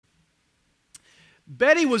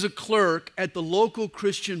Betty was a clerk at the local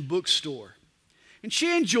Christian bookstore, and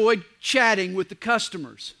she enjoyed chatting with the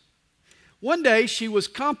customers. One day, she was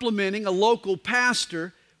complimenting a local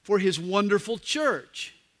pastor for his wonderful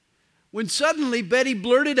church, when suddenly Betty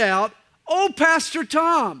blurted out, "Oh, Pastor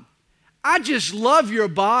Tom, I just love your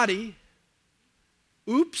body."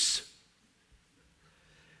 Oops.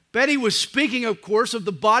 Betty was speaking, of course, of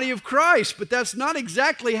the body of Christ, but that's not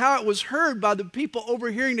exactly how it was heard by the people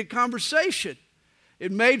overhearing the conversation.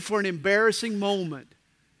 It made for an embarrassing moment.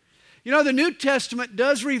 You know, the New Testament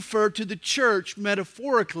does refer to the church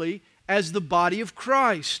metaphorically as the body of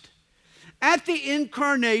Christ. At the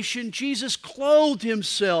incarnation, Jesus clothed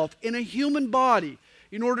himself in a human body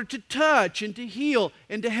in order to touch and to heal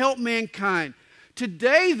and to help mankind.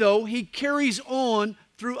 Today, though, he carries on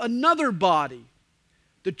through another body,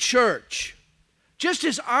 the church. Just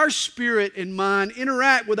as our spirit and mind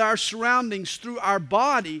interact with our surroundings through our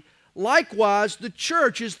body, likewise, the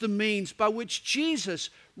church is the means by which Jesus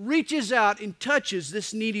reaches out and touches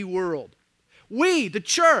this needy world. We, the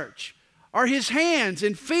church, are his hands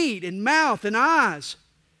and feet and mouth and eyes.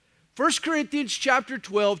 1 Corinthians chapter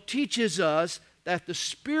 12 teaches us that the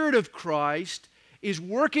Spirit of Christ is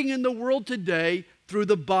working in the world today through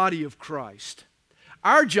the body of Christ.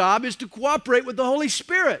 Our job is to cooperate with the Holy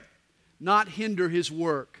Spirit, not hinder his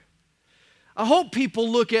work. I hope people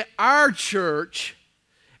look at our church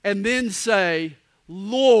and then say,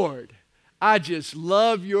 "Lord, I just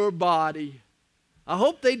love your body." I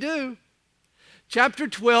hope they do. Chapter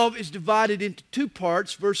 12 is divided into two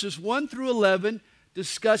parts. Verses 1 through 11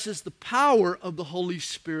 discusses the power of the Holy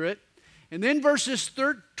Spirit. And then verses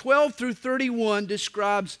 12 through 31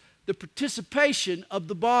 describes the participation of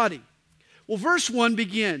the body. Well, verse 1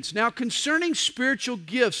 begins, "Now concerning spiritual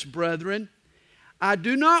gifts, brethren, I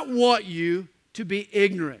do not want you to be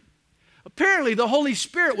ignorant." Apparently, the Holy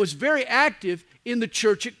Spirit was very active in the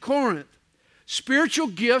church at Corinth. Spiritual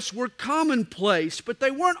gifts were commonplace, but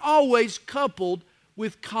they weren't always coupled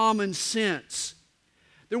with common sense.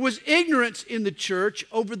 There was ignorance in the church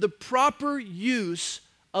over the proper use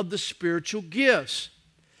of the spiritual gifts.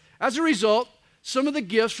 As a result, some of the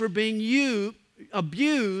gifts were being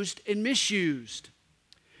abused and misused.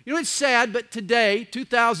 You know, it's sad, but today,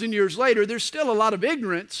 2,000 years later, there's still a lot of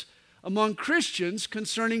ignorance among Christians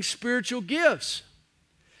concerning spiritual gifts.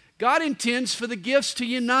 God intends for the gifts to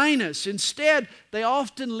unite us. Instead, they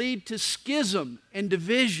often lead to schism and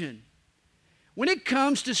division. When it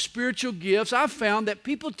comes to spiritual gifts, I've found that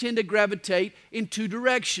people tend to gravitate in two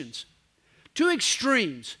directions, two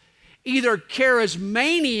extremes, either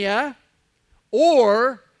charismania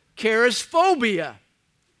or charisphobia.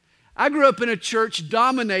 I grew up in a church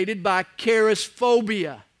dominated by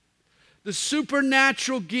charisphobia. The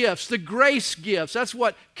supernatural gifts, the grace gifts, that's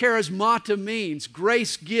what charismata means,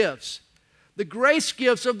 grace gifts. The grace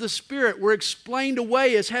gifts of the Spirit were explained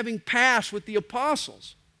away as having passed with the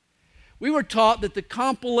apostles. We were taught that the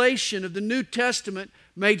compilation of the New Testament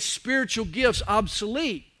made spiritual gifts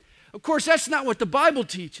obsolete. Of course, that's not what the Bible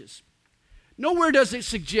teaches. Nowhere does it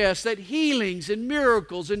suggest that healings and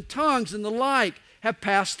miracles and tongues and the like have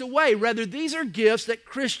passed away. Rather, these are gifts that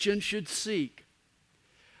Christians should seek.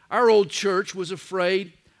 Our old church was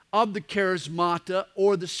afraid of the charismata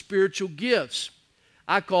or the spiritual gifts.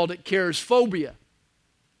 I called it charisphobia.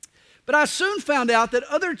 But I soon found out that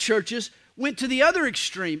other churches went to the other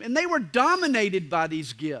extreme, and they were dominated by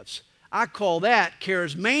these gifts. I call that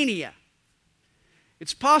charismania.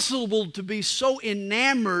 It's possible to be so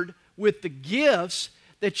enamored with the gifts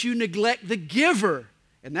that you neglect the giver,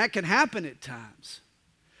 and that can happen at times.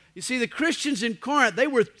 You see, the Christians in Corinth, they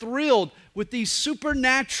were thrilled with these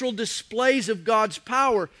supernatural displays of God's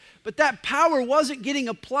power, but that power wasn't getting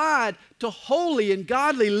applied to holy and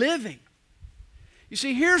godly living. You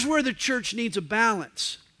see, here's where the church needs a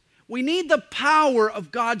balance. We need the power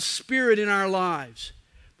of God's Spirit in our lives,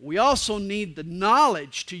 but we also need the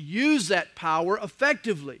knowledge to use that power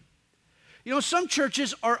effectively. You know, some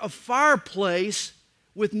churches are a fireplace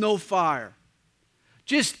with no fire,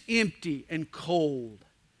 just empty and cold.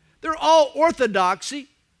 They're all orthodoxy.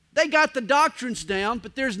 They got the doctrines down,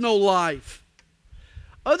 but there's no life.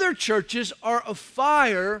 Other churches are a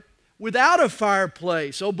fire without a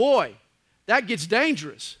fireplace. Oh boy, that gets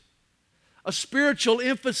dangerous. A spiritual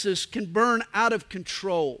emphasis can burn out of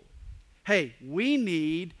control. Hey, we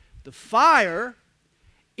need the fire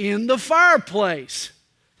in the fireplace.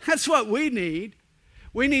 That's what we need.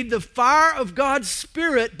 We need the fire of God's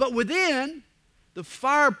Spirit, but within the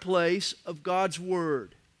fireplace of God's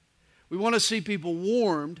Word. We want to see people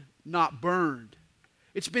warmed, not burned.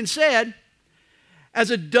 It's been said, as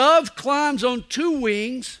a dove climbs on two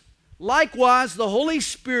wings, Likewise, the Holy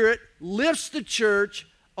Spirit lifts the church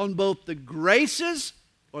on both the graces,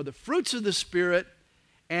 or the fruits of the Spirit,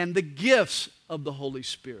 and the gifts of the Holy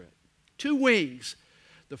Spirit. Two wings,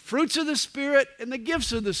 the fruits of the Spirit and the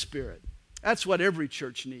gifts of the Spirit. That's what every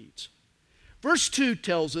church needs. Verse 2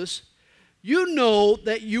 tells us, you know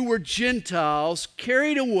that you were Gentiles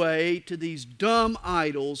carried away to these dumb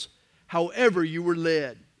idols, however you were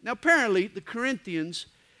led. Now apparently the Corinthians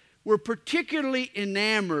were particularly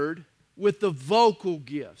enamored with the vocal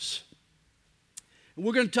gifts. And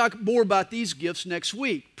we're going to talk more about these gifts next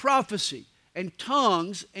week. Prophecy and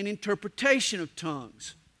tongues and interpretation of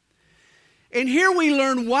tongues. And here we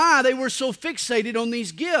learn why they were so fixated on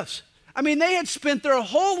these gifts. I mean, they had spent their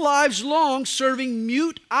whole lives long serving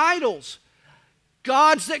mute idols.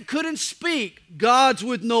 Gods that couldn't speak, gods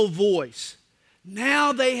with no voice.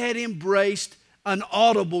 Now they had embraced an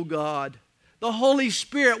audible God. The Holy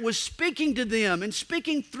Spirit was speaking to them and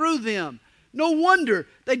speaking through them. No wonder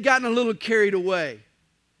they'd gotten a little carried away.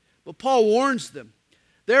 But Paul warns them,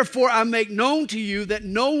 therefore I make known to you that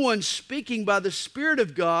no one speaking by the Spirit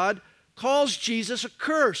of God calls Jesus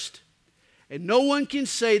accursed. And no one can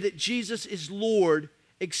say that Jesus is Lord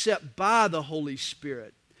except by the Holy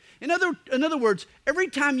Spirit. In other words, every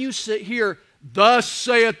time you hear, thus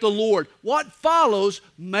saith the Lord, what follows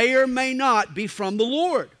may or may not be from the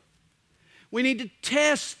Lord. We need to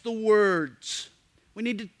test the words. We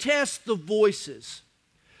need to test the voices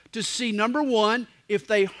to see, number one, if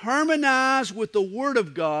they harmonize with the Word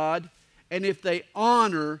of God and if they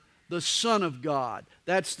honor the Son of God.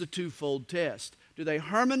 That's the twofold test. Do they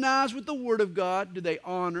harmonize with the Word of God? Do they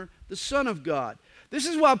honor the Son of God? This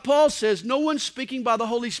is why Paul says no one speaking by the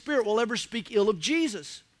Holy Spirit will ever speak ill of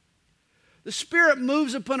Jesus. The Spirit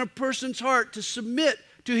moves upon a person's heart to submit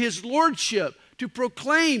to His Lordship, to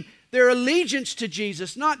proclaim their allegiance to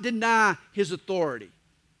Jesus, not deny His authority.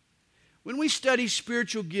 When we study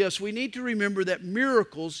spiritual gifts, we need to remember that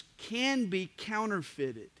miracles can be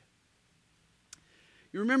counterfeited.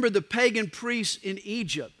 You remember the pagan priests in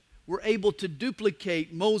Egypt were able to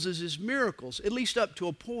duplicate Moses' miracles, at least up to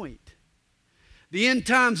a point. The end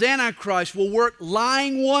times Antichrist will work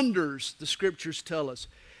lying wonders, the Scriptures tell us.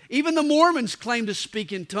 Even the Mormons claim to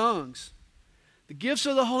speak in tongues. The gifts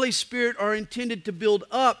of the Holy Spirit are intended to build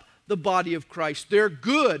up the body of Christ. They're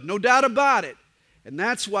good, no doubt about it. And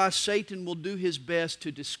that's why Satan will do his best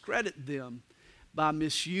to discredit them by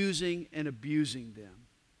misusing and abusing them.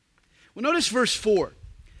 Well, notice verse 4.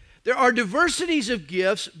 There are diversities of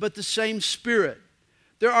gifts, but the same Spirit.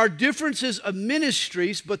 There are differences of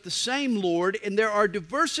ministries, but the same Lord. And there are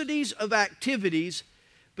diversities of activities,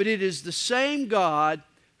 but it is the same God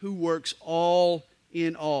who works all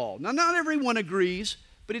in all. Now, not everyone agrees,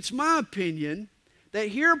 but it's my opinion that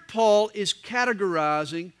here Paul is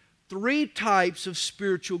categorizing three types of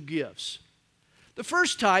spiritual gifts. The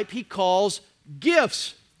first type he calls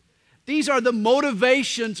gifts. These are the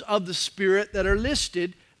motivations of the Spirit that are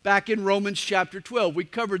listed back in Romans chapter 12. We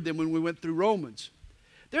covered them when we went through Romans.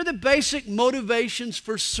 They're the basic motivations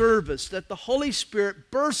for service that the Holy Spirit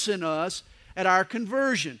births in us at our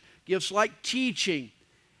conversion. Gifts like teaching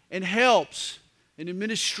and helps and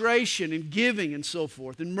administration and giving and so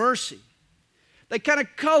forth, and mercy. They kind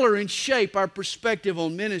of color and shape our perspective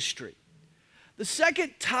on ministry. The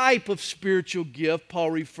second type of spiritual gift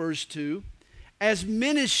Paul refers to as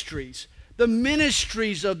ministries. The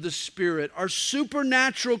ministries of the Spirit are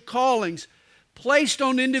supernatural callings placed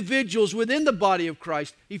on individuals within the body of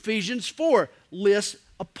Christ. Ephesians 4 lists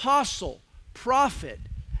apostle, prophet,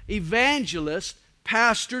 evangelist,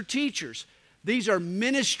 pastor, teachers. These are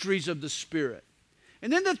ministries of the Spirit.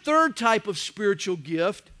 And then the third type of spiritual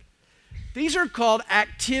gift, these are called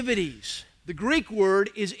activities. The Greek word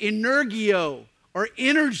is energio, or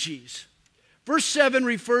energies. Verse 7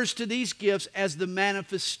 refers to these gifts as the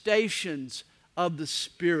manifestations of the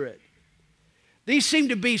Spirit. These seem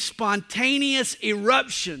to be spontaneous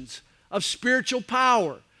eruptions of spiritual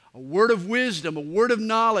power, a word of wisdom, a word of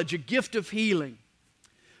knowledge, a gift of healing.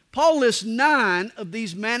 Paul lists 9 of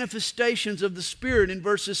these manifestations of the Spirit in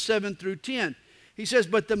verses 7 through 10. He says,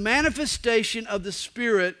 but the manifestation of the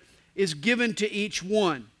Spirit is given to each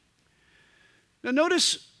one. Now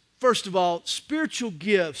notice, first of all, spiritual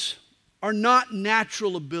gifts are not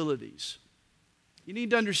natural abilities. You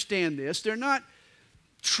need to understand this. They're not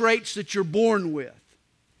traits that you're born with,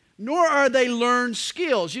 nor are they learned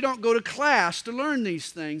skills. You don't go to class to learn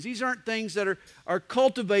these things. These aren't things that are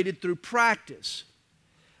cultivated through practice.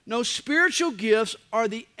 No, spiritual gifts are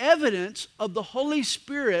the evidence of the Holy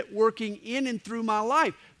Spirit working in and through my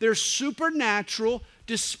life. They're supernatural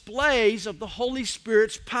displays of the Holy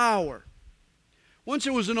Spirit's power. Once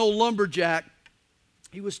there was an old lumberjack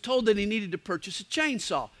he was told that he needed to purchase a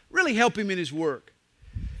chainsaw, really help him in his work.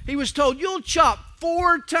 He was told, you'll chop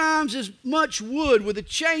 4 times as much wood with a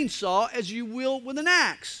chainsaw as you will with an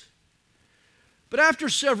axe. But after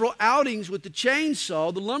several outings with the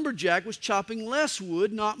chainsaw, the lumberjack was chopping less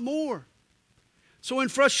wood, not more. So in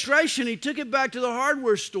frustration, he took it back to the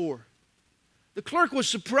hardware store. The clerk was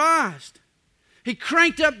surprised. He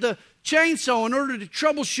cranked up the chainsaw in order to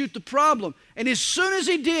troubleshoot the problem. And as soon as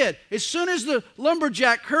he did, as soon as the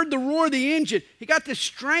lumberjack heard the roar of the engine, he got this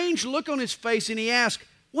strange look on his face and he asked,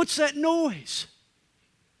 "What's that noise?"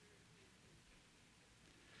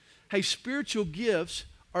 Hey, spiritual gifts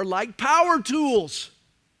are like power tools.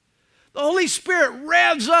 The Holy Spirit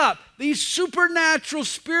revs up these supernatural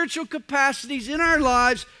spiritual capacities in our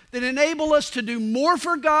lives that enable us to do more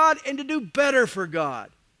for God and to do better for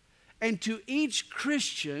God. And to each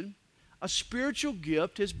Christian, a spiritual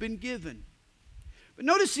gift has been given. But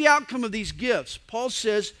notice the outcome of these gifts. Paul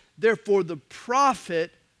says, they're for the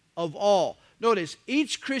profit of all. Notice,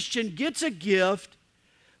 each Christian gets a gift,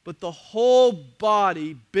 but the whole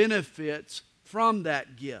body benefits from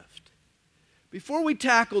that gift. Before we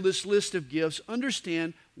tackle this list of gifts,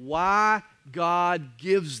 understand why God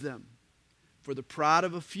gives them. For the pride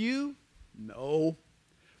of a few? No.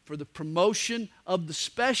 For the promotion of the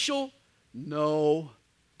special? No.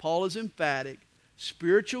 Paul is emphatic.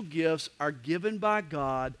 Spiritual gifts are given by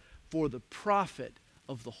God for the profit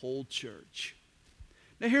of the whole church.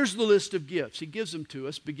 Now here's the list of gifts. He gives them to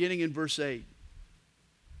us beginning in verse 8.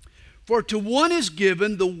 For to one is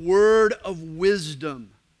given the word of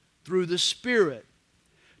wisdom through the Spirit.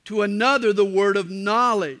 To another the word of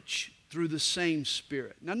knowledge through the same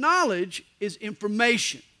Spirit. Now knowledge is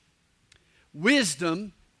information.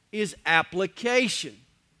 Wisdom is application.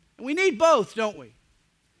 And we need both, don't we?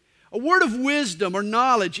 A word of wisdom or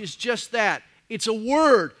knowledge is just that. It's a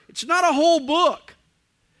word. It's not a whole book.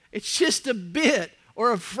 It's just a bit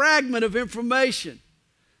or a fragment of information.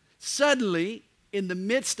 Suddenly, in the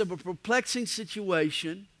midst of a perplexing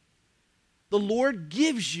situation, the Lord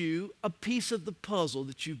gives you a piece of the puzzle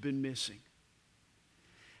that you've been missing.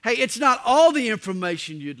 Hey, it's not all the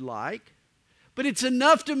information you'd like, but it's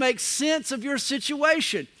enough to make sense of your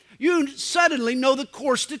situation. You suddenly know the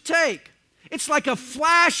course to take. It's like a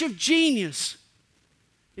flash of genius.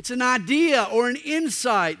 It's an idea or an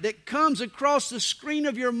insight that comes across the screen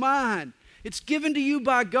of your mind. It's given to you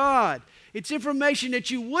by God. It's information that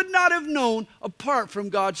you would not have known apart from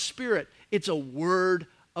God's Spirit. It's a word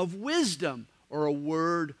of wisdom or a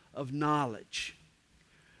word of knowledge.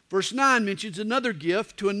 Verse 9 mentions another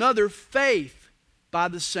gift, to another faith by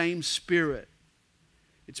the same Spirit.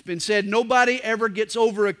 It's been said nobody ever gets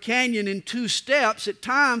over a canyon in 2 steps. At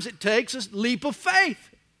times it takes a leap of faith.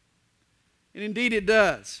 And indeed it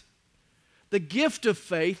does. The gift of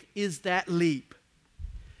faith is that leap.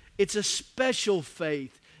 It's a special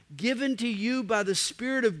faith given to you by the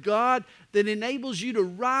Spirit of God that enables you to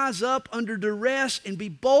rise up under duress and be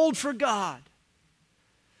bold for God.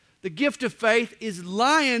 The gift of faith is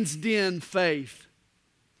lion's den faith.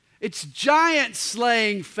 It's giant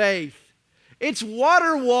slaying faith. It's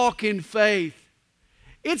water walking faith.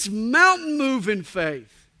 It's mountain moving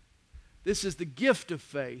faith. This is the gift of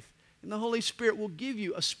faith. And the Holy Spirit will give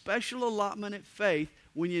you a special allotment of faith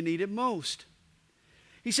when you need it most.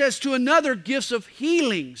 He says, to another, gifts of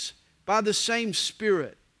healings by the same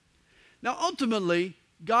Spirit. Now, ultimately,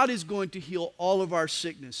 God is going to heal all of our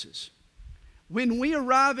sicknesses. When we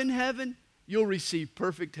arrive in heaven, you'll receive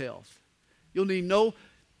perfect health. You'll need no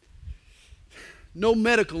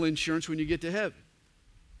medical insurance when you get to heaven.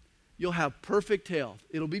 You'll have perfect health.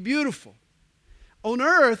 It'll be beautiful. On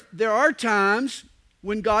earth, there are times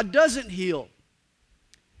when God doesn't heal.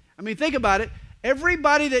 I mean, think about it.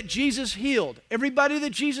 Everybody that Jesus healed, everybody that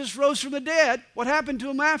Jesus rose from the dead, what happened to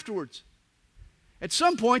them afterwards? At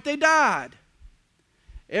some point, they died.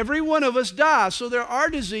 Every one of us dies. So there are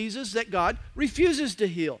diseases that God refuses to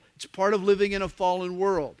heal. It's part of living in a fallen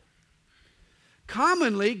world.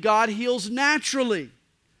 Commonly, God heals naturally.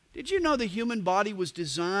 Did you know the human body was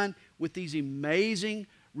designed with these amazing,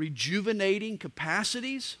 rejuvenating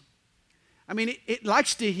capacities? I mean, it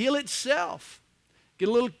likes to heal itself. Get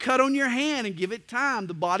a little cut on your hand and give it time.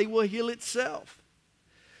 The body will heal itself.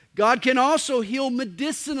 God can also heal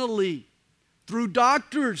medicinally through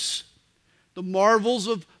doctors. The marvels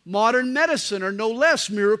of modern medicine are no less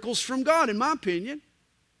miracles from God, in my opinion.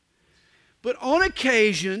 But on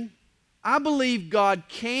occasion, I believe God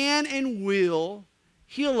can and will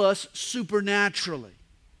heal us supernaturally.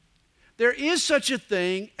 There is such a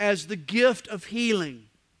thing as the gift of healing.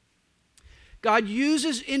 God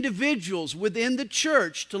uses individuals within the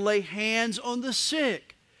church to lay hands on the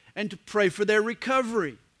sick and to pray for their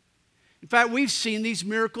recovery. In fact, we've seen these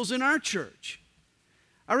miracles in our church.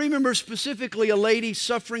 I remember specifically a lady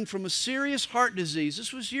suffering from a serious heart disease.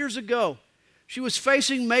 This was years ago. She was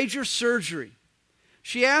facing major surgery.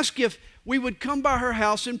 She asked if we would come by her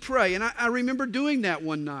house and pray, and I remember doing that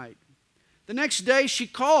one night. The next day she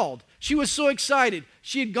called. She was so excited.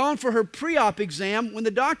 She had gone for her pre-op exam when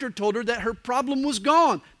the doctor told her that her problem was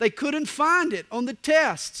gone. They couldn't find it on the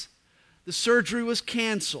tests. The surgery was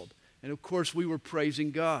canceled, and of course we were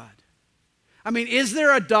praising God. I mean, is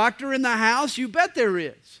there a doctor in the house? You bet there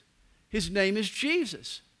is. His name is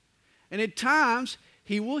Jesus. And at times,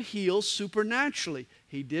 He will heal supernaturally.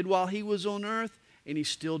 He did while He was on earth, and He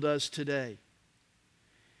still does today.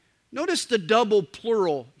 Notice the double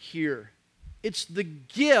plural here. It's the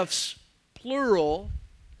gifts, plural,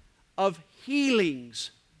 of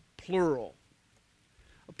healings, plural.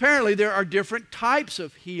 Apparently, there are different types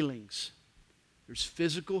of healings. There's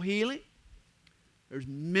physical healing. There's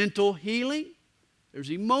mental healing.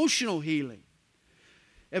 There's emotional healing.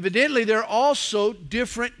 Evidently, there are also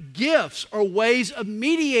different gifts or ways of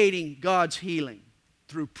mediating God's healing.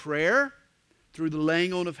 Through prayer, through the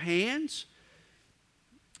laying on of hands.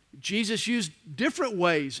 Jesus used different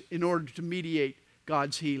ways in order to mediate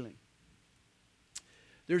God's healing.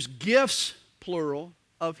 There's gifts, plural,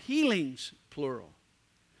 of healings, plural.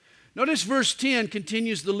 Notice verse 10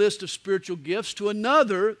 continues the list of spiritual gifts to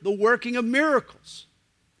another, the working of miracles.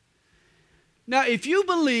 Now, if you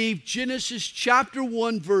believe Genesis chapter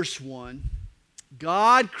 1, verse 1,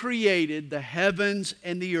 God created the heavens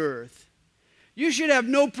and the earth, you should have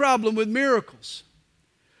no problem with miracles.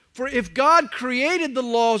 For if God created the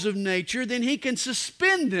laws of nature, then He can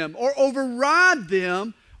suspend them or override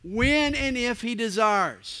them when and if He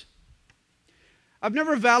desires. I've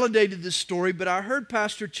never validated this story, but I heard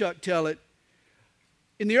Pastor Chuck tell it.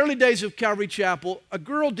 In the early days of Calvary Chapel, a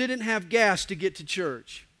girl didn't have gas to get to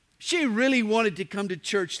church. She really wanted to come to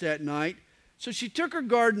church that night, so she took her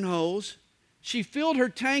garden hose, she filled her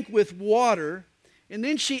tank with water, and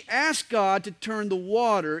then she asked God to turn the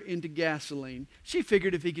water into gasoline. She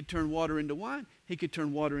figured if He could turn water into wine, He could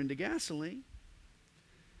turn water into gasoline.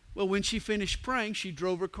 Well, when she finished praying, she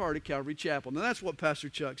drove her car to Calvary Chapel. Now, that's what Pastor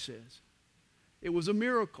Chuck says. It was a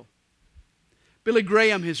miracle. Billy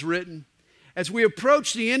Graham has written, as we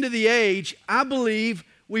approach the end of the age, I believe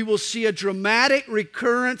we will see a dramatic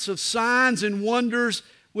recurrence of signs and wonders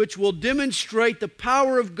which will demonstrate the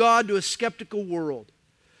power of God to a skeptical world.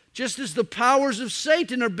 Just as the powers of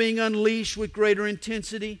Satan are being unleashed with greater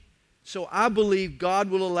intensity, so I believe God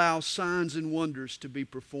will allow signs and wonders to be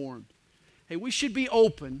performed. Hey, we should be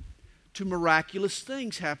open to miraculous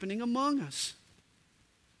things happening among us.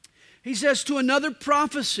 He says to another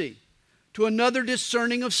prophecy, to another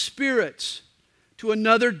discerning of spirits, to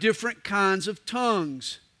another different kinds of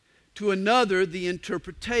tongues, to another the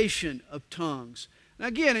interpretation of tongues. Now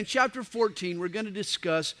again, in chapter 14, we're going to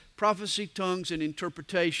discuss prophecy, tongues, and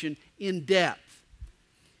interpretation in depth.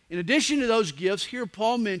 In addition to those gifts, here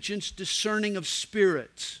Paul mentions discerning of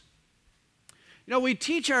spirits. You know, we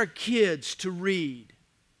teach our kids to read,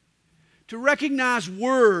 to recognize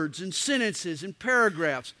words and sentences and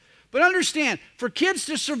paragraphs. But understand, for kids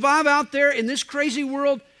to survive out there in this crazy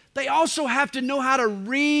world, they also have to know how to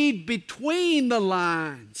read between the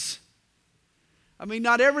lines. I mean,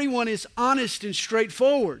 not everyone is honest and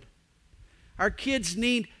straightforward. Our kids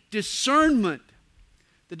need discernment,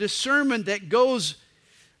 the discernment that goes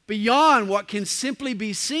beyond what can simply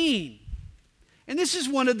be seen. And this is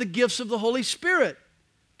one of the gifts of the Holy Spirit.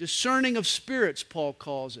 Discerning of spirits, Paul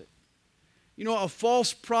calls it. You know, a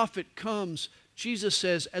false prophet comes, Jesus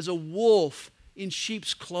says, as a wolf in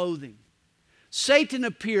sheep's clothing. Satan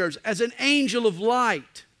appears as an angel of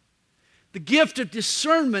light. The gift of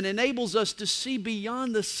discernment enables us to see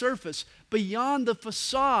beyond the surface, beyond the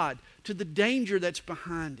facade, to the danger that's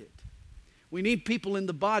behind it. We need people in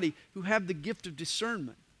the body who have the gift of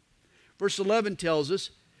discernment. Verse 11 tells us,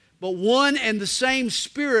 but one and the same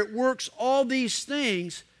Spirit works all these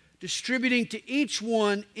things, distributing to each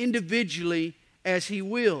one individually as He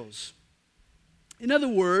wills. In other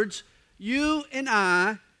words, you and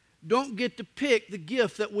I don't get to pick the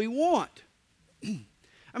gift that we want.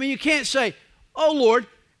 I mean, you can't say, oh Lord,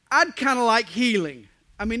 I'd kind of like healing.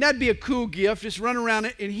 I mean, that'd be a cool gift, just run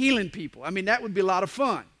around and healing people. I mean, that would be a lot of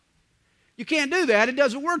fun. You can't do that. It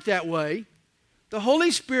doesn't work that way. The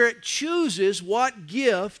Holy Spirit chooses what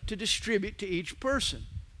gift to distribute to each person.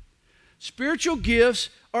 Spiritual gifts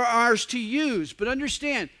are ours to use, but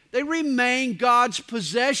understand, they remain God's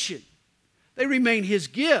possession. They remain His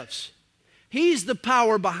gifts. He's the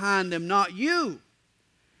power behind them, not you.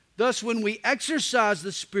 Thus, when we exercise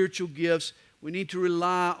the spiritual gifts, We need to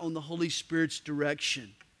rely on the Holy Spirit's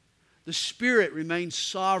direction. The Spirit remains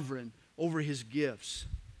sovereign over His gifts.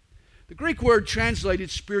 The Greek word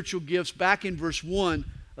translated spiritual gifts back in verse 1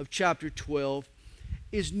 of chapter 12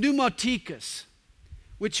 is pneumatikos,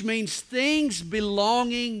 which means things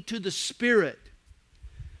belonging to the Spirit.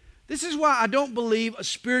 This is why I don't believe a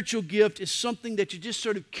spiritual gift is something that you just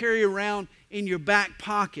sort of carry around in your back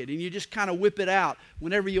pocket and you just kind of whip it out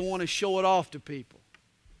whenever you want to show it off to people.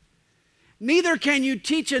 Neither can you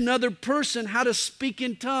teach another person how to speak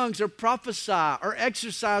in tongues or prophesy or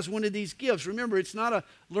exercise one of these gifts. Remember, it's not a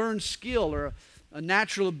learned skill or a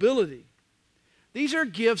natural ability. These are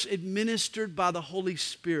gifts administered by the Holy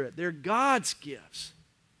Spirit. They're God's gifts.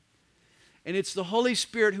 And it's the Holy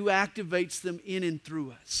Spirit who activates them in and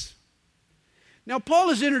through us. Now, Paul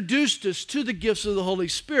has introduced us to the gifts of the Holy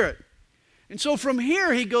Spirit. And so from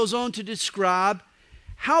here, he goes on to describe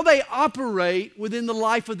how they operate within the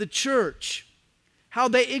life of the church, how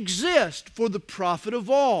they exist for the profit of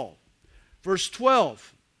all. Verse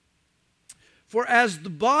 12, for as the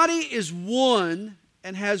body is one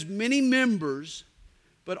and has many members,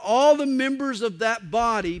 but all the members of that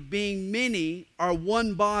body, being many, are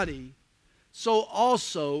one body, so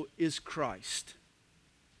also is Christ.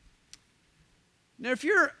 Now, if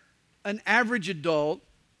you're an average adult,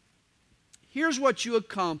 here's what you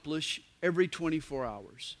accomplish every 24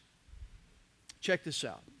 hours. Check this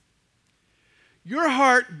out. Your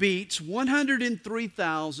heart beats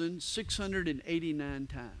 103,689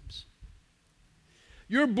 times.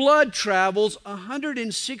 Your blood travels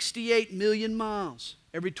 168 million miles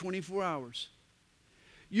every 24 hours.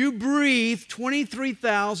 You breathe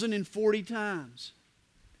 23,040 times.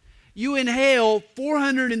 You inhale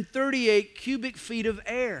 438 cubic feet of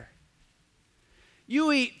air.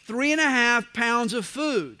 You eat 3.5 pounds of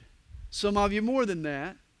food. Some of you more than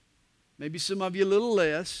that. Maybe some of you a little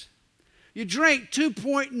less. You drink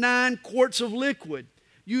 2.9 quarts of liquid.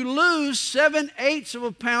 You lose 7/8 of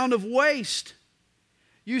a pound of waste.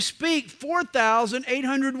 You speak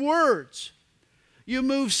 4,800 words. You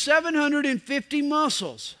move 750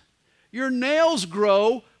 muscles. Your nails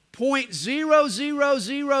grow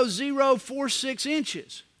 0.000046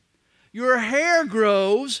 inches. Your hair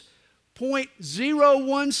grows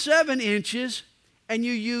 0.017 inches, and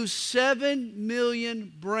you use 7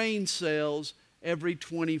 million brain cells every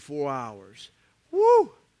 24 hours.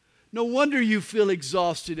 Woo! No wonder you feel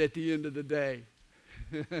exhausted at the end of the day.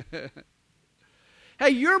 Hey,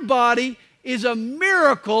 your body is a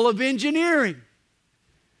miracle of engineering.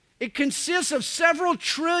 It consists of several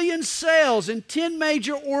trillion cells and 10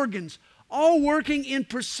 major organs, all working in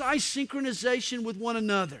precise synchronization with one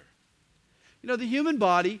another. You know, the human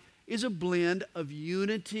body is a blend of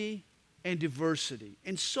unity and diversity,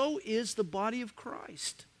 and so is the body of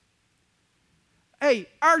Christ. Hey,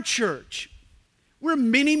 our church, we're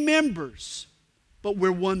many members, but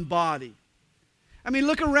we're one body. I mean,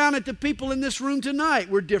 look around at the people in this room tonight.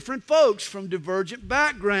 We're different folks from divergent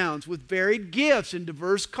backgrounds with varied gifts and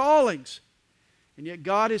diverse callings. And yet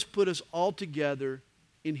God has put us all together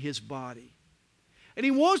in His body. And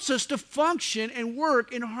He wants us to function and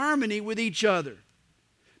work in harmony with each other.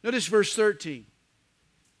 Notice verse 13.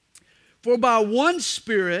 For by one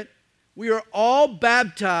Spirit we are all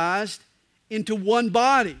baptized into one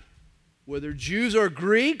body, whether Jews or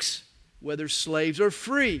Greeks, whether slaves or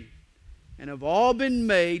free, and have all been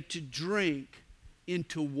made to drink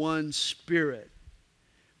into one Spirit.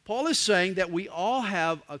 Paul is saying that we all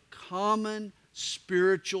have a common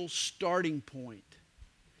spiritual starting point.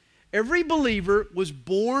 Every believer was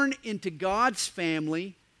born into God's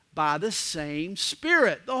family by the same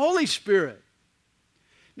Spirit, the Holy Spirit.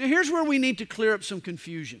 Now here's where we need to clear up some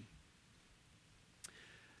confusion.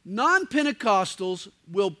 Non-Pentecostals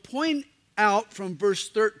will point out from verse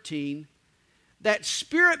 13 that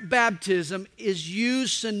Spirit baptism is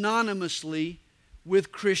used synonymously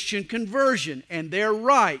with Christian conversion, and they're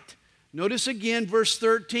right. Notice again verse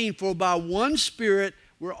 13, for by one Spirit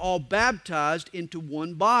we're all baptized into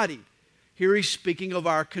one body. Here he's speaking of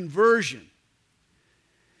our conversion.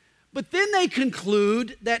 But then they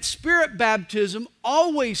conclude that Spirit baptism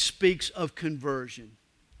always speaks of conversion,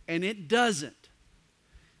 and it doesn't.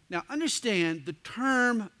 Now understand, the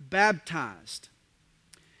term baptized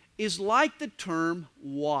is like the term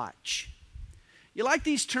watch. You like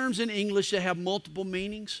these terms in English that have multiple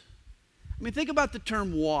meanings? I mean, think about the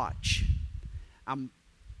term watch. I'm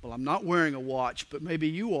not wearing a watch, but maybe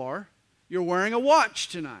you are. You're wearing a watch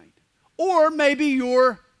tonight. Or maybe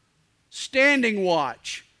you're standing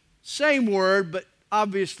watch. Same word, but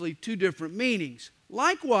obviously two different meanings.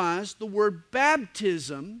 Likewise, the word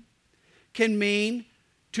baptism can mean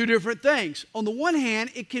two different things. On the one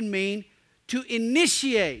hand, it can mean to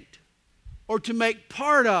initiate or to make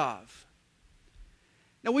part of.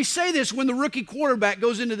 Now, we say this when the rookie quarterback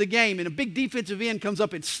goes into the game and a big defensive end comes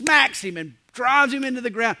up and smacks him and drives him into the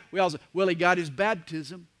ground. We all say, well, he got his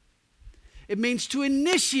baptism. It means to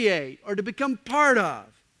initiate or to become part of.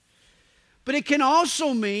 But it can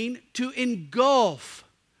also mean to engulf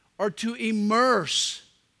or to immerse.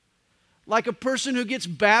 Like a person who gets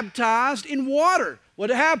baptized in water. What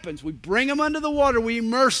happens? We bring them under the water, we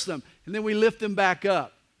immerse them, and then we lift them back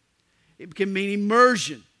up. It can mean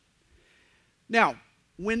immersion. Now,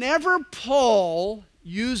 whenever Paul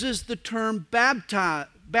uses the term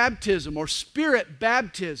baptism or spirit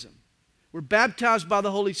baptism, we're baptized by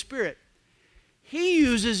the Holy Spirit, he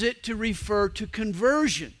uses it to refer to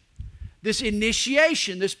conversion, this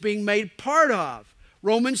initiation, this being made part of.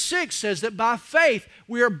 Romans 6 says that by faith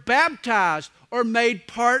we are baptized or made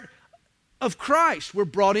part of Christ. We're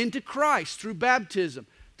brought into Christ through baptism,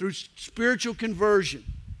 through spiritual conversion.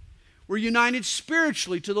 We're united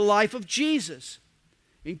spiritually to the life of Jesus.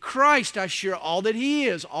 In Christ I share all that He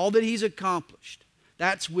is, all that He's accomplished.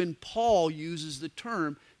 That's when Paul uses the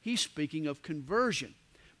term, he's speaking of conversion.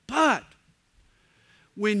 But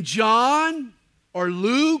when John or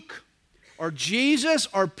Luke or Jesus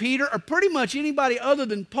or Peter or pretty much anybody other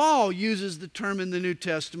than Paul uses the term in the New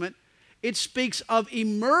Testament, it speaks of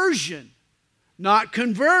immersion, not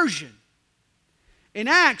conversion. In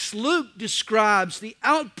Acts, Luke describes the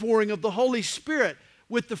outpouring of the Holy Spirit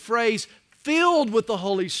with the phrase filled with the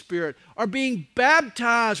Holy Spirit or being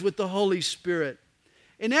baptized with the Holy Spirit.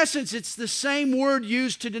 In essence, it's the same word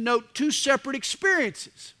used to denote two separate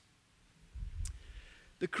experiences.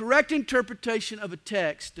 The correct interpretation of a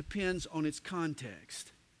text depends on its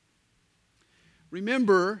context.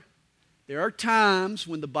 Remember, there are times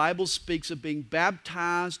when the Bible speaks of being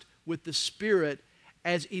baptized with the Spirit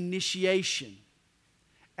as initiation,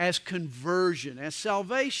 as conversion, as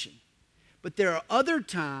salvation. But there are other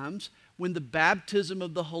times when the baptism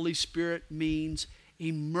of the Holy Spirit means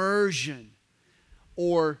immersion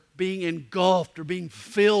or being engulfed or being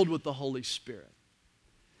filled with the Holy Spirit.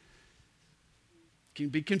 It can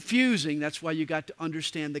be confusing. That's why you got to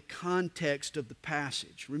understand the context of the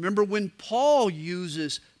passage. Remember, when Paul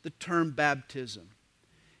uses the term baptism,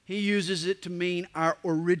 he uses it to mean our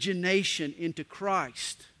origination into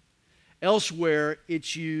Christ. Elsewhere,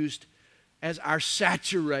 it's used as our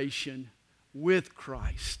saturation with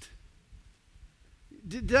Christ.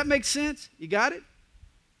 Did that make sense? You got it?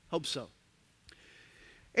 Hope so.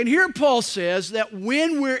 And here Paul says that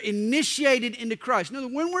when we're initiated into Christ, in other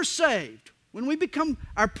words, when we're saved, when we become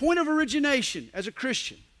our point of origination as a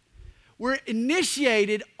Christian, we're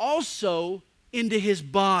initiated also into His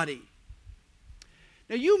body.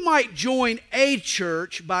 Now, you might join a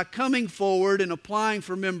church by coming forward and applying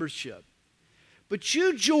for membership, but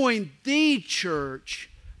you join the church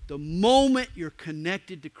the moment you're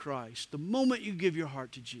connected to Christ, the moment you give your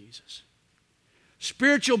heart to Jesus.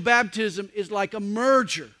 Spiritual baptism is like a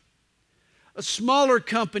merger. A smaller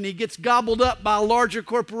company gets gobbled up by a larger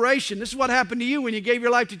corporation. This is what happened to you when you gave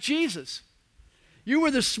your life to Jesus. You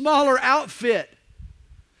were the smaller outfit.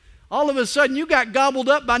 All of a sudden, you got gobbled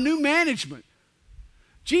up by new management.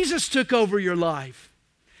 Jesus took over your life.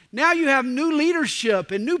 Now you have new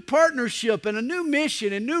leadership and new partnership and a new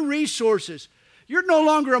mission and new resources. You're no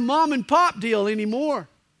longer a mom and pop deal anymore.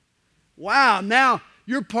 Wow, now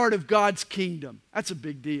you're part of God's kingdom. That's a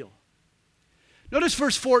big deal. Notice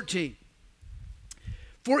verse 14.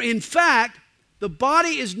 For in fact, the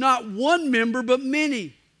body is not one member but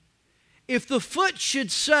many. If the foot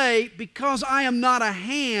should say, because I am not a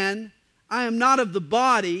hand, I am not of the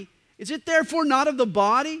body, is it therefore not of the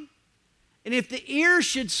body? And if the ear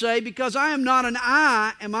should say, because I am not an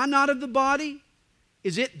eye, am I not of the body?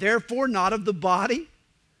 Is it therefore not of the body?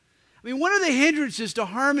 I mean, one of the hindrances to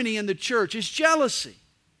harmony in the church is jealousy.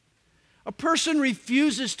 A person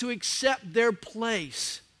refuses to accept their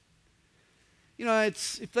place. You know,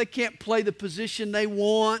 if they can't play the position they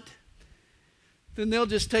want, then they'll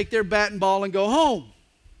just take their bat and ball and go home.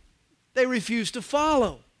 They refuse to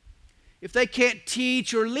follow. If they can't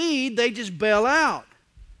teach or lead, they just bail out.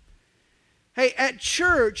 Hey, at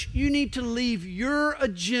church, you need to leave your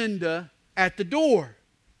agenda at the door.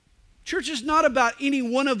 Church is not about any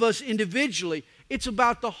one of us individually. It's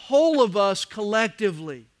about the whole of us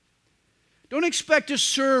collectively. Don't expect to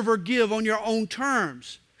serve or give on your own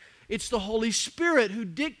terms. It's the Holy Spirit who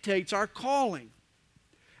dictates our calling.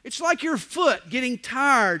 It's like your foot getting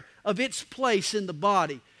tired of its place in the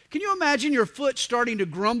body. Can you imagine your foot starting to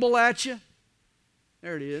grumble at you?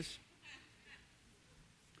 There it is.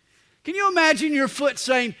 Can you imagine your foot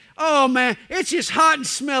saying, oh man, it's just hot and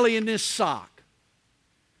smelly in this sock?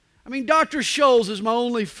 I mean, Dr. Scholes is my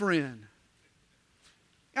only friend.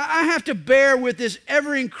 I have to bear with this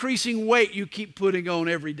ever-increasing weight you keep putting on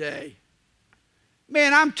every day.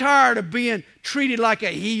 Man, I'm tired of being treated like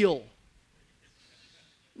a heel.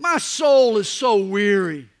 My soul is so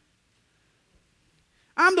weary.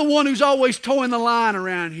 I'm the one who's always towing the line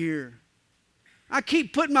around here. I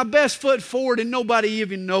keep putting my best foot forward and nobody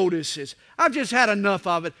even notices. I've just had enough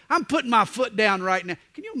of it. I'm putting my foot down right now.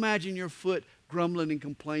 Can you imagine your foot grumbling and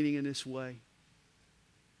complaining in this way?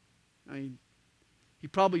 I mean, he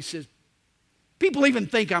probably says, people even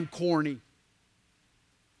think I'm corny.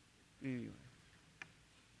 Anyway.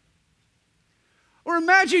 Or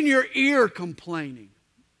imagine your ear complaining.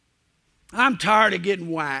 I'm tired of getting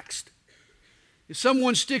waxed. If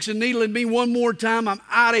someone sticks a needle in me one more time, I'm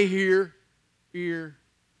out of here. Ear.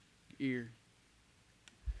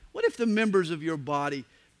 What if the members of your body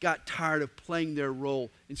got tired of playing their role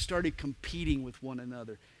and started competing with one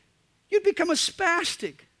another? You'd become a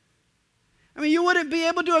spastic. I mean, you wouldn't be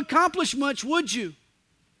able to accomplish much, would you?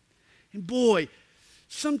 And boy,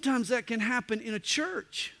 sometimes that can happen in a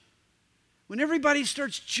church. When everybody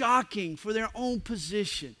starts jockeying for their own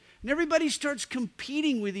position, and everybody starts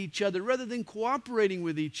competing with each other rather than cooperating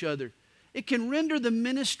with each other, it can render the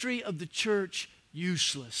ministry of the church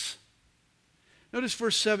useless. Notice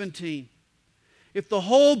verse 17. If the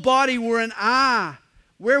whole body were an eye,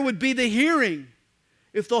 where would be the hearing?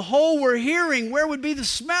 If the whole were hearing, where would be the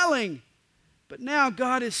smelling? But now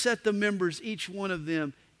God has set the members, each one of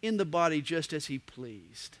them, in the body just as He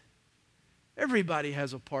pleased. Everybody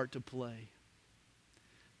has a part to play.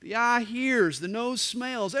 The eye hears, the nose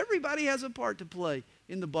smells. Everybody has a part to play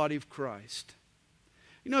in the body of Christ.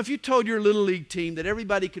 You know, if you told your little league team that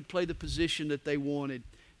everybody could play the position that they wanted,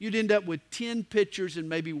 you'd end up with 10 pitchers and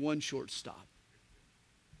maybe one shortstop.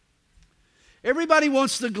 Everybody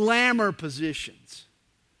wants the glamour positions.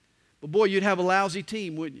 But boy, you'd have a lousy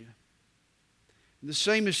team, wouldn't you? And the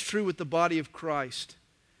same is true with the body of Christ.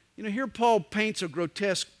 You know, here Paul paints a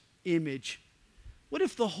grotesque image. What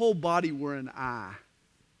if the whole body were an eye?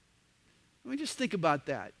 I mean, just think about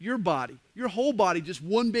that. Your body, your whole body, just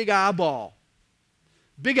one big eyeball.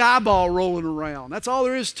 Big eyeball rolling around. That's all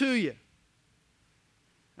there is to you.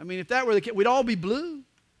 I mean, if that were the case, we'd all be blue.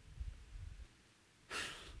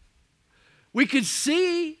 We could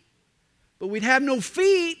see, but we'd have no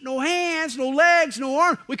feet, no hands, no legs, no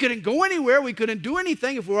arms. We couldn't go anywhere. We couldn't do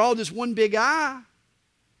anything if we're all just one big eye.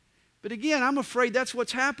 But again, I'm afraid that's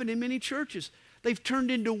what's happened in many churches. They've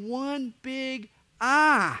turned into one big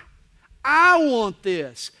eye. I want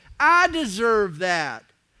this. I deserve that.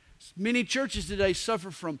 Many churches today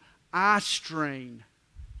suffer from eye strain.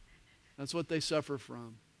 That's what they suffer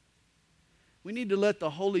from. We need to let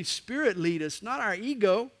the Holy Spirit lead us, not our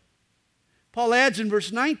ego. Paul adds in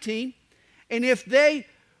verse 19, and if they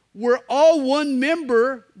were all one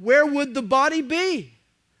member, where would the body be?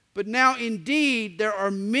 But now indeed there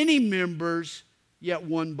are many members, yet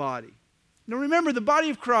one body. Now remember, the body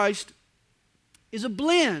of Christ is a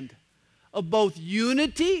blend of both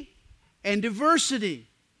unity and diversity.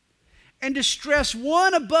 And to stress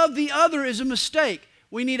one above the other is a mistake.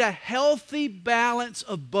 We need a healthy balance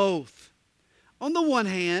of both. On the one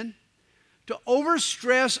hand, to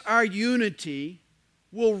overstress our unity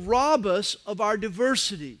will rob us of our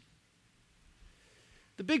diversity.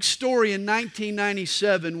 The big story in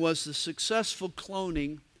 1997 was the successful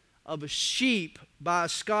cloning of a sheep by a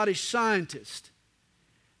Scottish scientist.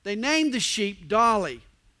 They named the sheep Dolly.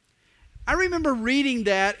 I remember reading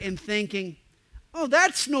that and thinking, oh,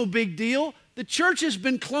 that's no big deal. The church has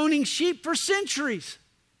been cloning sheep for centuries.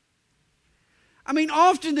 I mean,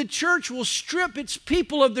 often the church will strip its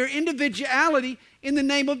people of their individuality in the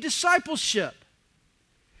name of discipleship.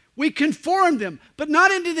 We conform them, but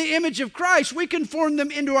not into the image of Christ. We conform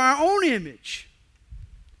them into our own image.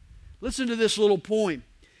 Listen to this little point.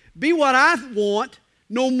 Be what I want,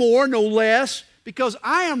 no more, no less, because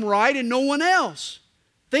I am right and no one else.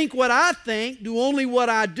 Think what I think, do only what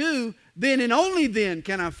I do, then and only then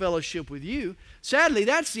can I fellowship with you. Sadly,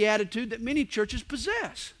 that's the attitude that many churches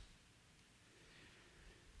possess.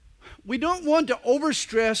 We don't want to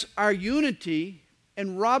overstress our unity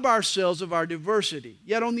and rob ourselves of our diversity.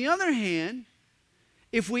 Yet on the other hand,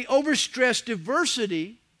 if we overstress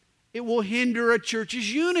diversity, it will hinder a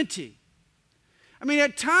church's unity. I mean,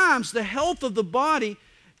 at times, the health of the body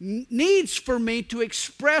needs for me to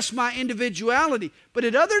express my individuality. But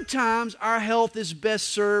at other times, our health is best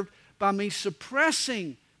served by me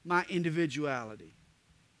suppressing my individuality.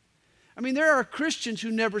 I mean, there are Christians who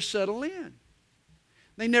never settle in.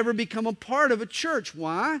 They never become a part of a church.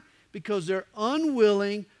 Why? Because they're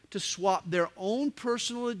unwilling to swap their own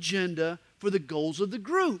personal agenda for the goals of the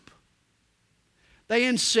group. They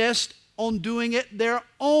insist on doing it their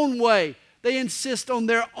own way. They insist on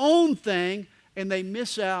their own thing, and they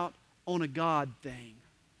miss out on a God thing.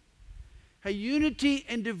 Hey, unity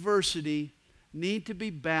and diversity need to be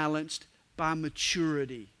balanced by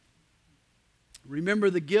maturity. Remember,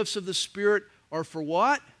 the gifts of the Spirit are for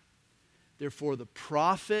what? They're for the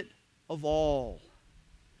profit of all.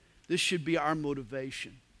 This should be our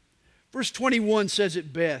motivation. Verse 21 says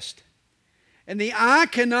it best. And the eye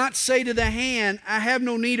cannot say to the hand, I have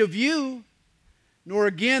no need of you, nor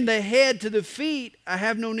again the head to the feet, I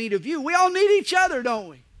have no need of you. We all need each other, don't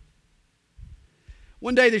we?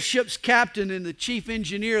 One day the ship's captain and the chief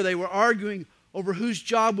engineer, they were arguing over whose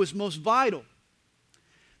job was most vital.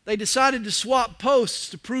 They decided to swap posts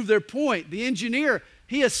to prove their point. The engineer,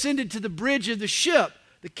 he ascended to the bridge of the ship.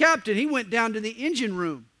 The captain, he went down to the engine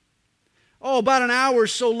room. Oh, about an hour or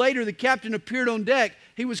so later, the captain appeared on deck.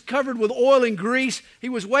 He was covered with oil and grease. He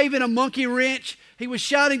was waving a monkey wrench. He was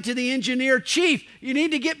shouting to the engineer, Chief, you need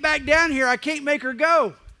to get back down here. I can't make her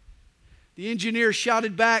go. The engineer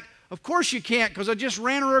shouted back, of course you can't, because I just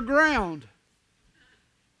ran her aground.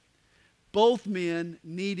 Both men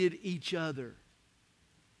needed each other.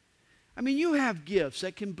 I mean, you have gifts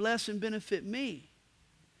that can bless and benefit me.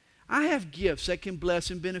 I have gifts that can bless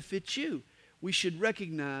and benefit you. We should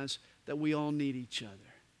recognize that we all need each other.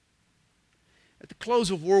 At the close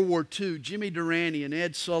of World War II, Jimmy Durante and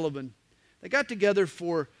Ed Sullivan, they got together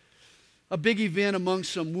for a big event among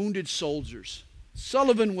some wounded soldiers.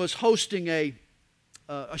 Sullivan was hosting a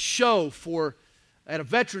show at a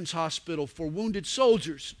veterans hospital for wounded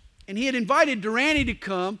soldiers. And he had invited Durante to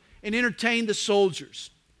come and entertain the soldiers.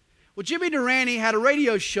 Well, Jimmy Durante had a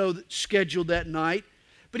radio show scheduled that night,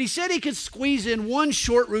 but he said he could squeeze in one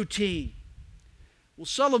short routine. Well,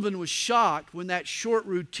 Sullivan was shocked when that short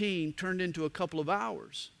routine turned into a couple of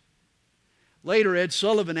hours. Later, Ed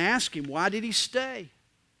Sullivan asked him, why did he stay?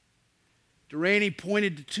 Durante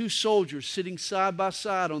pointed to two soldiers sitting side by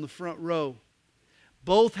side on the front row.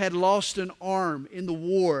 Both had lost an arm in the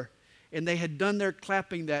war, and they had done their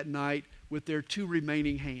clapping that night with their two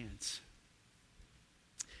remaining hands.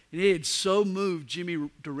 And it had so moved Jimmy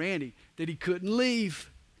Durante that he couldn't leave.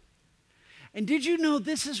 And did you know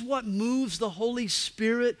this is what moves the Holy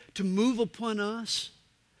Spirit to move upon us?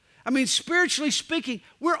 I mean, spiritually speaking,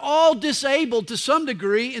 we're all disabled to some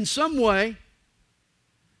degree in some way.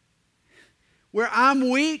 Where I'm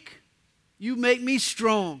weak, you make me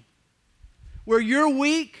strong. Where you're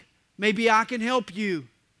weak, maybe I can help you.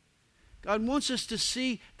 God wants us to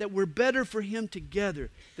see that we're better for Him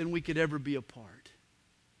together than we could ever be apart.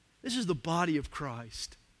 This is the body of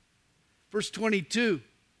Christ. Verse 22.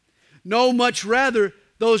 No, much rather,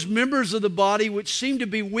 those members of the body which seem to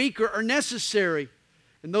be weaker are necessary,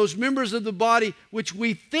 and those members of the body which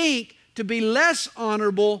we think to be less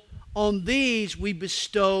honorable, on these we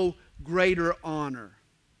bestow greater honor.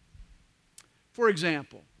 For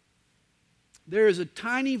example, there is a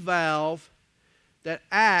tiny valve that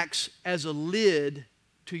acts as a lid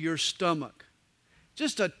to your stomach.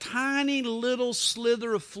 Just a tiny little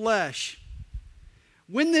slither of flesh.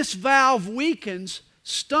 When this valve weakens,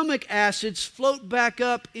 stomach acids float back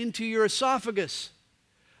up into your esophagus.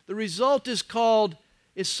 The result is called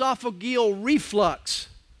esophageal reflux,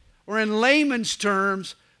 or in layman's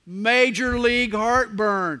terms, major league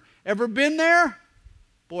heartburn. Ever been there?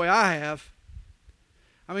 Boy, I have.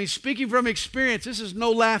 I mean, speaking from experience, this is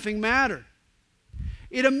no laughing matter.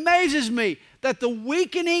 It amazes me that the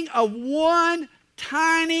weakening of one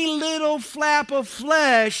tiny little flap of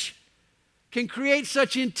flesh can create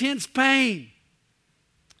such intense pain.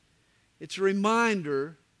 It's a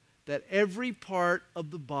reminder that every part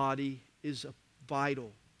of the body is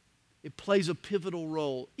vital. It plays a pivotal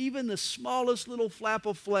role. Even the smallest little flap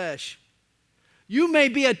of flesh. You may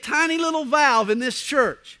be a tiny little valve in this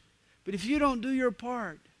church, but if you don't do your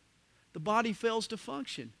part, the body fails to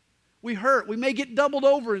function. We hurt. We may get doubled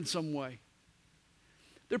over in some way.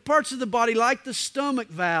 There are parts of the body like the stomach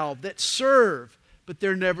valve that serve, but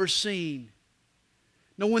they're never seen.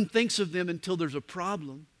 No one thinks of them until there's a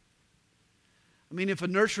problem. I mean, if a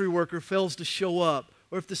nursery worker fails to show up,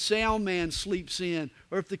 or if the sound man sleeps in,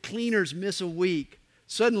 or if the cleaners miss a week,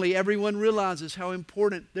 suddenly everyone realizes how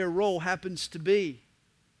important their role happens to be.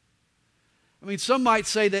 I mean, some might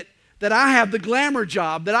say that I have the glamour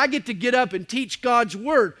job, that I get to get up and teach God's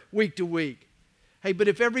Word week to week. Hey, but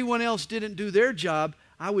if everyone else didn't do their job,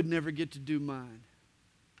 I would never get to do mine.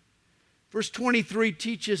 Verse 23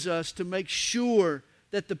 teaches us to make sure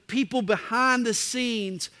that the people behind the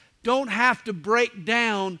scenes don't have to break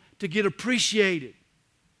down to get appreciated.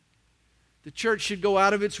 The church should go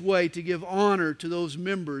out of its way to give honor to those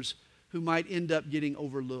members who might end up getting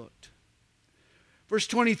overlooked. Verse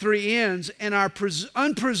 23 ends, and our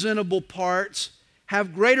unpresentable parts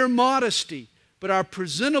have greater modesty, but our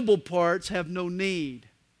presentable parts have no need.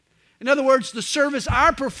 In other words, the service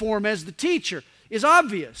I perform as the teacher is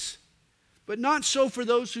obvious, but not so for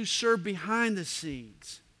those who serve behind the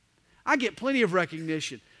scenes. I get plenty of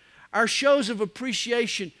recognition. Our shows of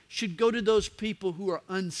appreciation should go to those people who are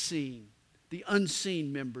unseen, the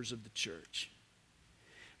unseen members of the church.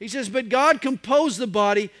 He says, but God composed the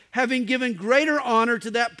body, having given greater honor to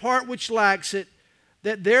that part which lacks it,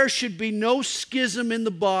 that there should be no schism in the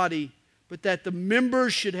body, but that the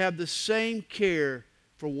members should have the same care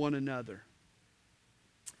for one another.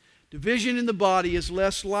 Division in the body is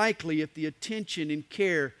less likely if the attention and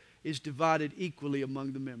care is divided equally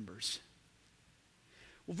among the members.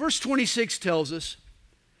 Well, verse 26 tells us,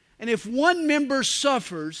 and if one member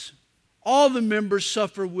suffers, all the members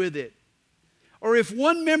suffer with it. Or if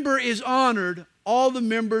one member is honored, all the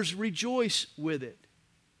members rejoice with it.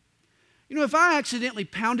 You know, if I accidentally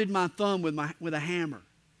pounded my thumb with a hammer,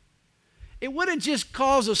 it wouldn't just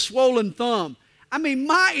cause a swollen thumb. I mean,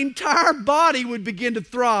 my entire body would begin to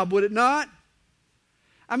throb, would it not?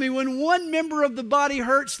 I mean, when one member of the body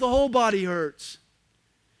hurts, the whole body hurts.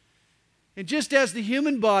 And just as the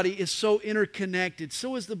human body is so interconnected,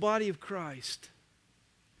 so is the body of Christ.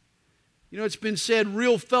 You know, it's been said,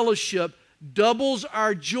 real fellowship doubles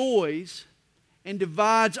our joys and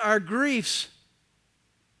divides our griefs.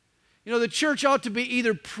 You know, the church ought to be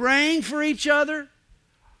either praying for each other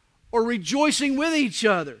or rejoicing with each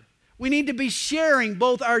other. We need to be sharing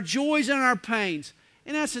both our joys and our pains.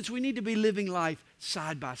 In essence, we need to be living life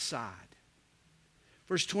side by side.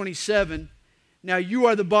 Verse 27, now you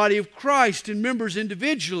are the body of Christ and members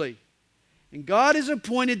individually. And God has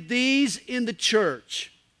appointed these in the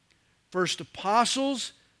church. First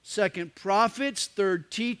apostles, second prophets, third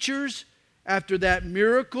teachers, after that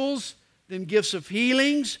miracles, then gifts of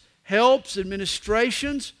healings, helps,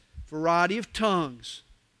 administrations, variety of tongues.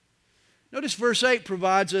 Notice verse 8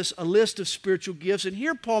 provides us a list of spiritual gifts, and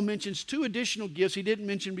here Paul mentions two additional gifts he didn't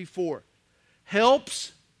mention before.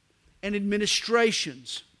 Helps and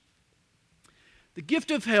administrations. The gift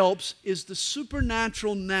of helps is the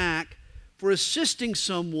supernatural knack for assisting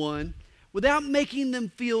someone without making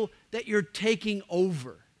them feel that you're taking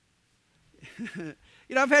over.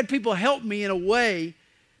 You know, I've had people help me in a way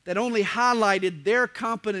that only highlighted their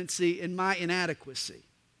competency and my inadequacy.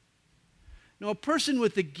 Now, a person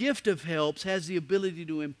with the gift of helps has the ability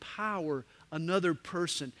to empower another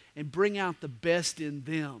person and bring out the best in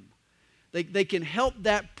them. They can help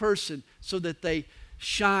that person so that they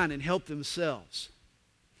shine and help themselves.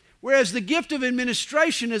 Whereas the gift of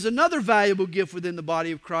administration is another valuable gift within the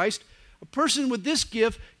body of Christ. A person with this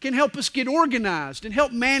gift can help us get organized and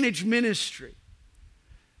help manage ministry.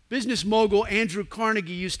 Business mogul Andrew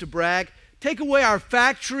Carnegie used to brag, take away our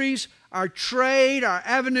factories, our trade, our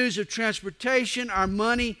avenues of transportation, our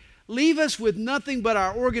money, leave us with nothing but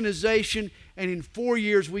our organization, and in 4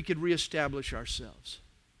 years we could reestablish ourselves.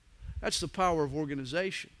 That's the power of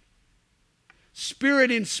organization.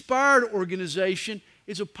 Spirit-inspired organization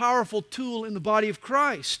is a powerful tool in the body of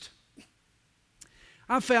Christ.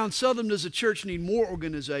 I've found seldom does a church need more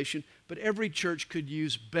organization, but every church could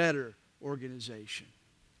use better organization,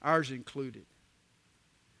 ours included.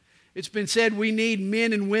 It's been said we need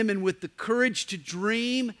men and women with the courage to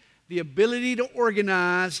dream, the ability to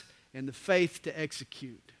organize, and the faith to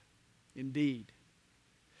execute. Indeed.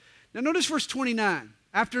 Now notice verse 29.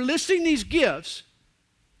 After listing these gifts,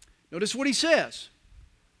 notice what he says.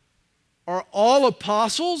 Are all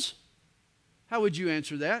apostles? How would you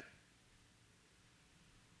answer that?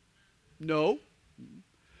 No.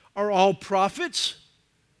 Are all prophets?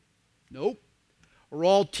 Nope. Are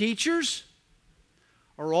all teachers?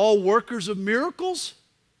 Are all workers of miracles?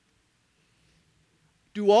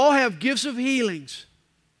 Do all have gifts of healings?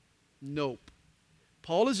 Nope.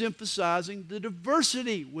 Paul is emphasizing the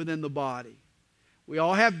diversity within the body. We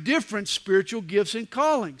all have different spiritual gifts and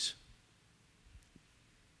callings.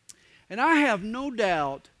 And I have no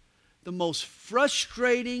doubt the most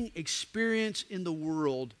frustrating experience in the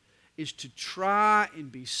world is to try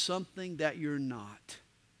and be something that you're not.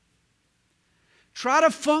 Try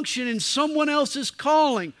to function in someone else's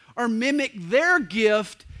calling or mimic their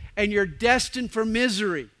gift, and you're destined for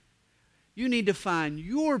misery. You need to find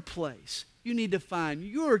your place. You need to find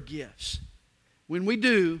your gifts. When we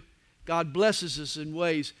do, God blesses us in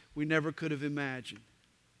ways we never could have imagined.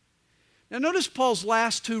 Now notice Paul's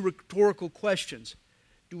last two rhetorical questions.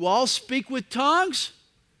 Do all speak with tongues?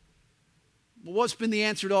 Well, what's been the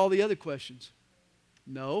answer to all the other questions?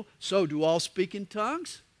 No. So, do all speak in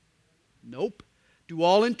tongues? Nope. Do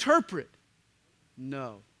all interpret?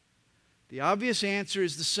 No. The obvious answer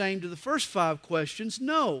is the same to the first 5 questions,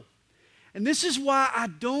 no. And this is why I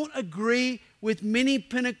don't agree with many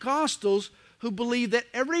Pentecostals who believe that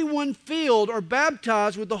everyone filled or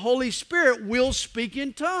baptized with the Holy Spirit will speak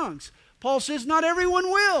in tongues. Paul says not everyone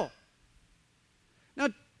will. Now,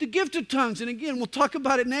 the gift of tongues, and again, we'll talk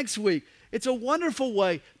about it next week. It's a wonderful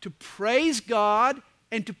way to praise God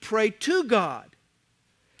and to pray to God.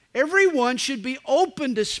 Everyone should be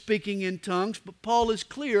open to speaking in tongues, but Paul is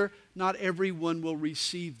clear, not everyone will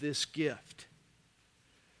receive this gift.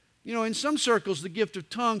 You know, in some circles, the gift of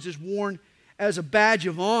tongues is worn as a badge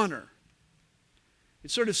of honor.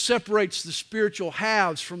 It sort of separates the spiritual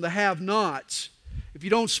haves from the have-nots. If you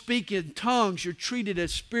don't speak in tongues, you're treated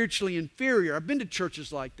as spiritually inferior. I've been to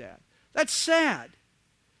churches like that. That's sad.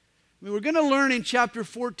 I mean, we're going to learn in chapter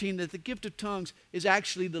 14 that the gift of tongues is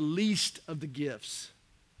actually the least of the gifts.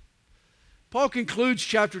 Paul concludes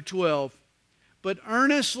chapter 12, but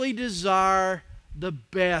earnestly desire the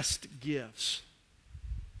best gifts.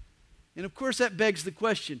 And of course that begs the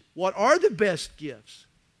question, what are the best gifts?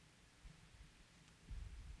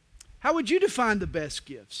 How would you define the best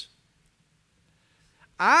gifts?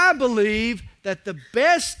 I believe that the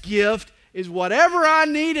best gift is whatever I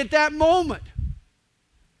need at that moment.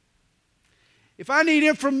 If I need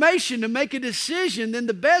information to make a decision, then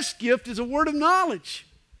the best gift is a word of knowledge.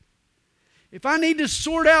 If I need to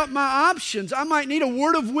sort out my options, I might need a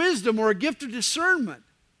word of wisdom or a gift of discernment.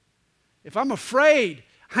 If I'm afraid,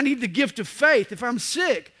 I need the gift of faith. If I'm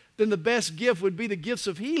sick, then the best gift would be the gifts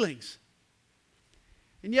of healings.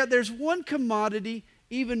 And yet there's one commodity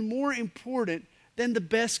even more important than the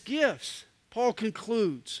best gifts. Paul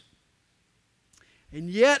concludes, and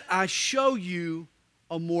yet I show you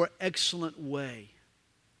a more excellent way.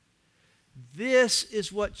 This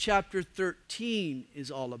is what chapter 13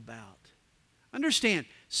 is all about. Understand,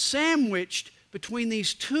 sandwiched between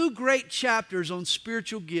these 2 great chapters on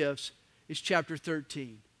spiritual gifts is chapter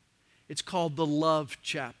 13. It's called the love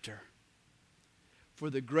chapter. For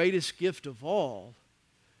the greatest gift of all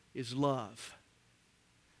is love.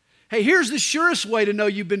 Hey, here's the surest way to know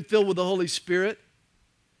you've been filled with the Holy Spirit.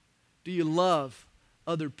 Do you love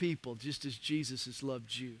other people just as Jesus has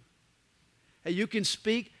loved you? Hey, you can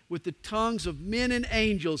speak with the tongues of men and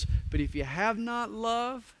angels, but if you have not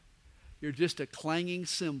love, you're just a clanging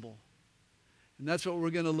cymbal. And that's what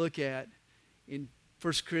we're going to look at in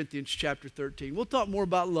 1 Corinthians chapter 13. We'll talk more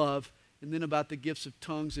about love and then about the gifts of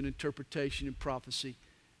tongues and interpretation and prophecy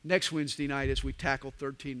next Wednesday night as we tackle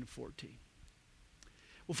 13 and 14.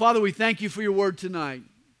 Well, Father, we thank you for your word tonight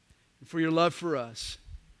and for your love for us.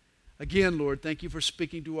 Again, Lord, thank you for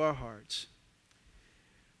speaking to our hearts.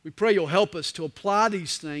 We pray you'll help us to apply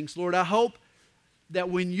these things. Lord, I hope that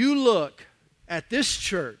when you look at this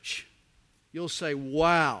church, you'll say,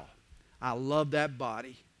 wow, I love that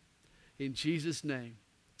body. In Jesus' name,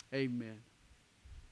 amen.